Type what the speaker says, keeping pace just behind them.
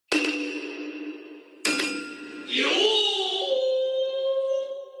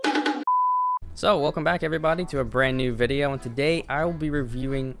So welcome back everybody to a brand new video, and today I will be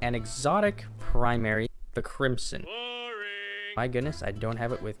reviewing an exotic primary, the Crimson. My goodness, I don't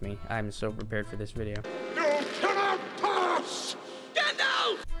have it with me. I'm so prepared for this video. You cannot pass! Get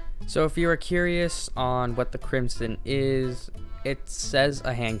out! So if you are curious on what the Crimson is, it says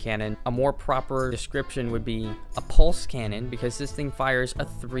a hand cannon. A more proper description would be a pulse cannon, because this thing fires a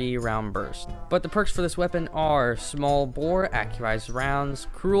 3-round burst. But the perks for this weapon are small bore, accurized rounds,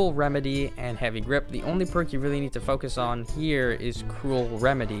 cruel remedy, and heavy grip. The only perk you really need to focus on here is cruel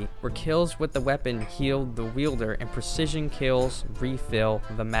remedy, where kills with the weapon heal the wielder and precision kills refill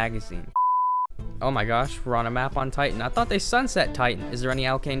the magazine. Oh my gosh, we're on a map on Titan. I thought they sunset Titan. Is there any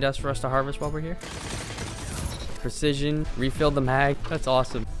alkane dust for us to harvest while we're here? Precision, refill the mag. That's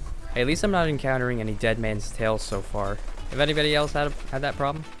awesome. Hey, at least I'm not encountering any Dead Man's Tail so far. If anybody else had that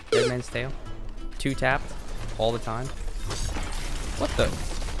problem, Dead Man's Tail, 2 tapped all the time. What the?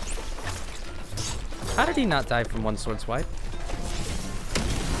 How did he not die from 1 sword swipe?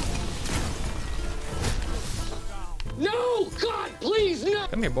 No! God, please, no!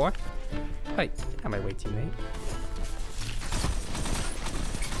 Come here, boy. Hey, on my way, teammate.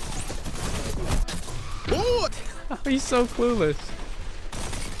 What? Oh, he's so clueless.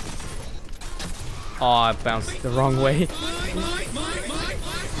 Oh, I bounced the wrong way. Yo,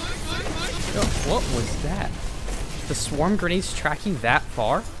 what was that? The swarm grenades tracking that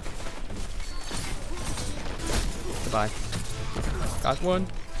far? Goodbye. Got one.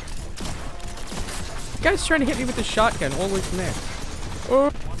 The guy's trying to hit me with the shotgun all the way from there.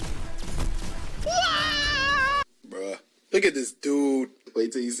 Oh. Bruh, look at this dude.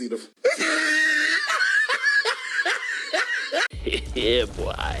 Wait till you see the... Yeah,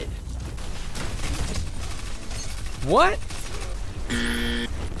 boy. What?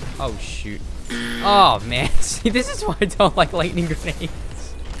 Oh, shoot. Oh, man. See, this is why I don't like lightning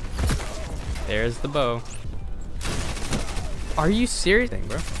grenades. There's the bow. Are you serious,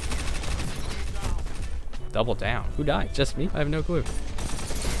 bro? Double down. Who died? Just me? I have no clue.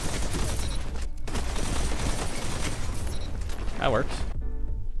 That works.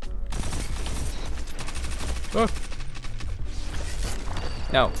 Oh.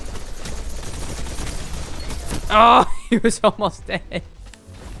 No. Oh, he was almost dead.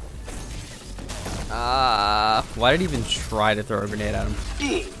 Why did he even try to throw a grenade at him?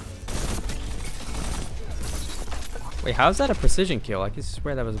 Wait, how is that a precision kill? I can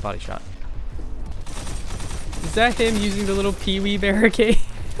swear that was a body shot. Is that him using the little pee-wee barricade?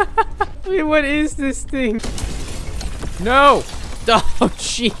 Wait, what is this thing? No! Oh,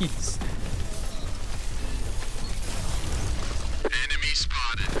 jeez.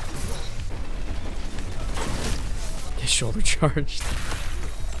 Shoulder charged.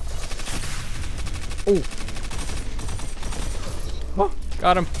 Oh. Oh,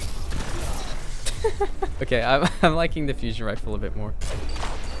 got him. Okay, I'm liking the fusion rifle a bit more.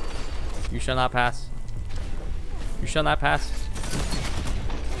 You shall not pass. You shall not pass.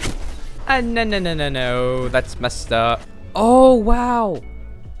 No. That's messed up. Oh, wow.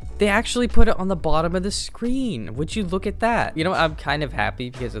 They actually put it on the bottom of the screen. Would you look at that? You know, I'm kind of happy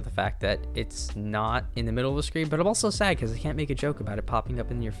because of the fact that it's not in the middle of the screen, but I'm also sad because I can't make a joke about it popping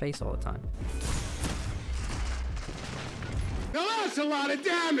up in your face all the time. Now that's a lot of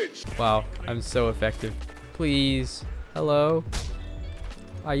damage! Wow, I'm so effective. Please. Hello?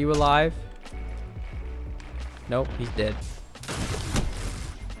 Are you alive? Nope, he's dead.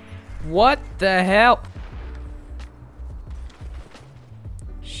 What the hell?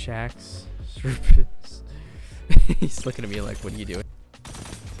 Shax, Serpents. He's looking at me like, what are you doing?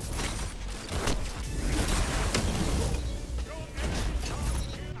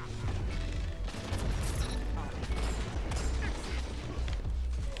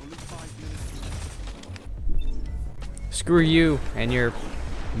 Screw you and your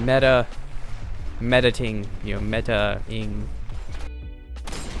meta-ing.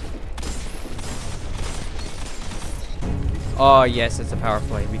 Oh, yes, it's a power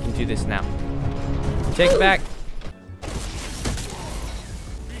play. We can do this now. Take it back.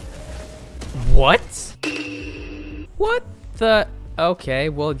 What? What the? Okay,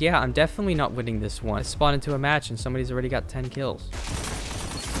 well, yeah, I'm definitely not winning this one. I spawned into a match and somebody's already got 10 kills.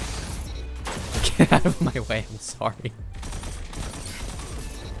 Get out of my way, I'm sorry.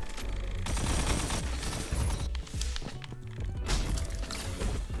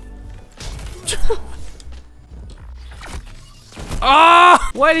 Oh!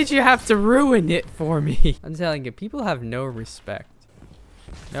 Why did you have to ruin it for me? I'm telling you, people have no respect.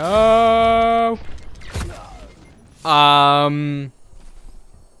 No!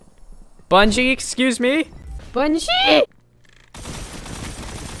 Bungie, excuse me? Bungie!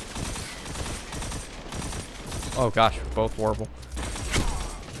 Oh gosh, both horrible.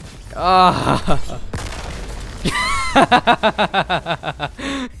 Ah.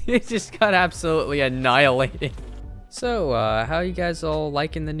 He just got absolutely annihilated. So, how are you guys all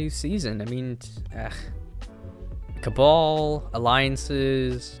liking the new season? I mean, Cabal,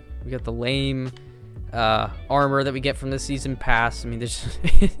 alliances, we got the lame armor that we get from the season pass. I mean, there's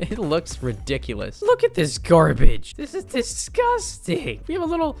it looks ridiculous. Look at this garbage. This is disgusting. We have a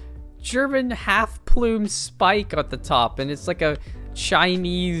little German half-plume spike at the top, and it's like a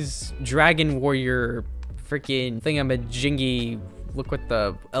Chinese dragon warrior freaking thingamajiggy. Look with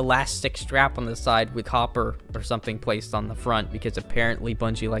the elastic strap on the side with copper or something placed on the front, because apparently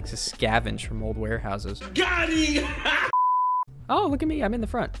Bungie likes to scavenge from old warehouses. Got him! Oh, look at me. I'm in the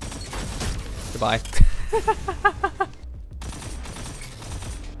front. Goodbye.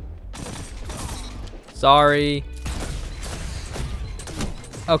 Sorry.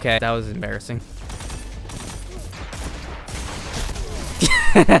 Okay, that was embarrassing.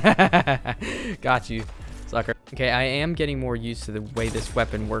 Got you, sucker. Okay, I am getting more used to the way this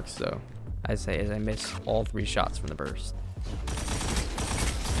weapon works, though. As I miss all 3 shots from the burst.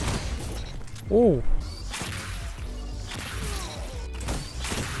 Oh.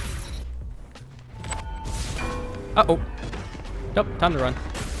 Uh-oh. Nope, time to run.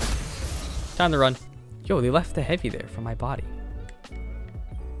 Time to run. Yo, they left the heavy there for my body.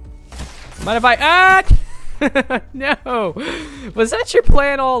 Mind if I... Ah! No! Was that your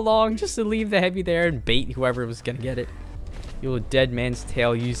plan all along? Just to leave the heavy there and bait whoever was gonna get it? You little dead man's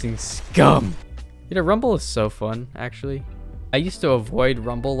tail using scum! You know, Rumble is so fun, actually. I used to avoid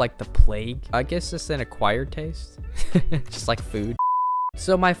Rumble like the plague. I guess it's an acquired taste. Just like food.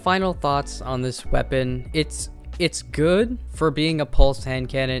 So my final thoughts on this weapon. It's good for being a pulse hand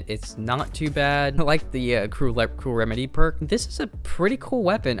cannon. It's not too bad. I like the Cruel Remedy perk. This is a pretty cool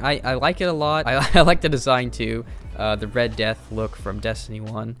weapon. I like it a lot. I like the design too. The Red Death look from Destiny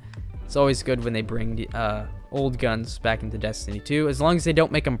 1. It's always good when they bring the old guns back into Destiny 2, as long as they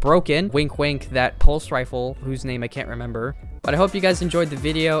don't make them broken. Wink wink, that pulse rifle, whose name I can't remember. But I hope you guys enjoyed the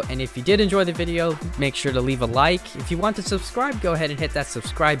video, and if you did enjoy the video, make sure to leave a like. If you want to subscribe, go ahead and hit that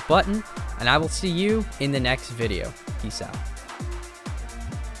subscribe button, and I will see you in the next video. Peace out.